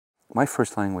my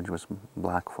first language was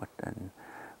Blackfoot, and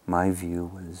my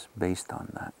view was based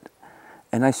on that.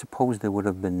 And I suppose there would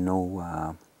have been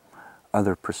no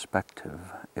other perspective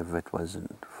if it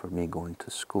wasn't for me going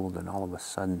to school. Then all of a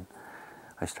sudden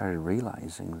I started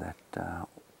realizing that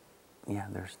yeah,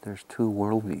 there's two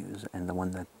worldviews, and the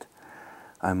one that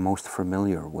I'm most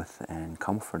familiar with and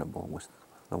comfortable with,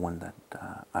 the one that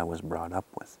I was brought up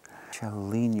with. A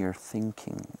linear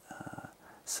thinking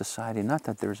society, not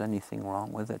that there's anything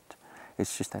wrong with it,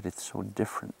 it's just that it's so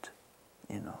different,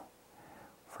 you know,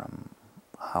 from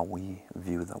how we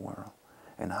view the world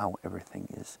and how everything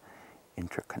is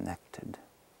interconnected,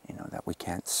 you know, that we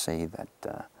can't say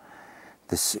that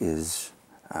this is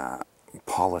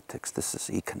politics, this is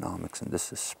economics, and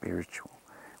this is spiritual,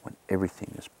 when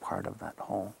everything is part of that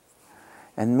whole.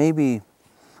 And maybe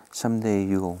someday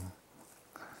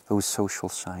those social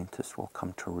scientists will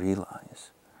come to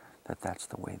realize that that's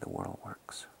the way the world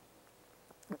works.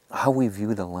 How we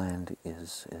view the land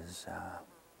is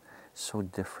so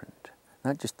different.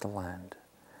 Not just the land,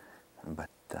 but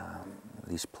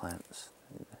these plants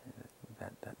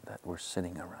that we're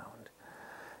sitting around.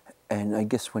 And I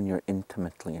guess when you're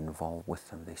intimately involved with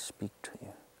them, they speak to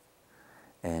you.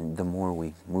 And the more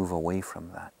we move away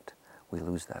from that, we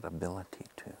lose that ability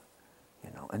to,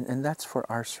 you know. And that's for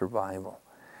our survival.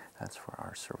 That's for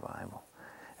our survival.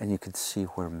 And you could see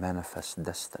where manifest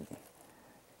destiny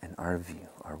and our view,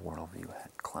 our worldview,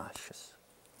 had clashes.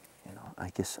 You know, I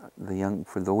guess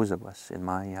for those of us in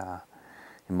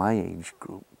my age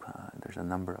group, there's a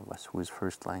number of us whose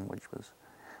first language was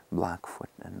Blackfoot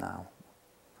and now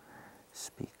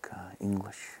speak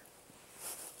English.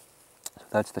 So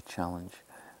that's the challenge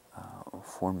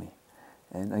for me.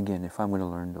 And again, if I'm going to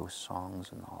learn those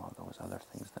songs and all of those other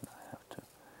things, then I have to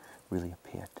really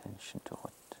pay attention to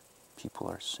what people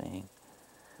are saying.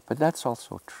 But that's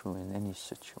also true in any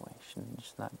situation,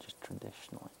 it's not just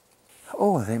traditionally.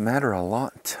 Oh, they matter a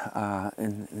lot.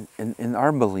 In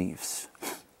our beliefs,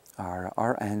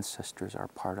 our ancestors are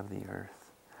part of the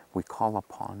earth. We call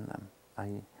upon them.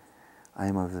 I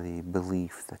am of the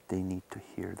belief that they need to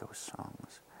hear those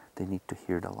songs. They need to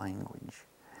hear the language.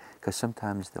 Because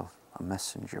sometimes a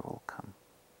messenger will come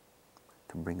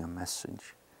to bring a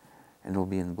message, and it'll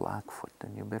be in Blackfoot,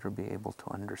 and you better be able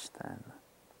to understand,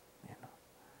 you know,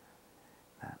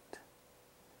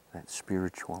 that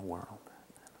spiritual world.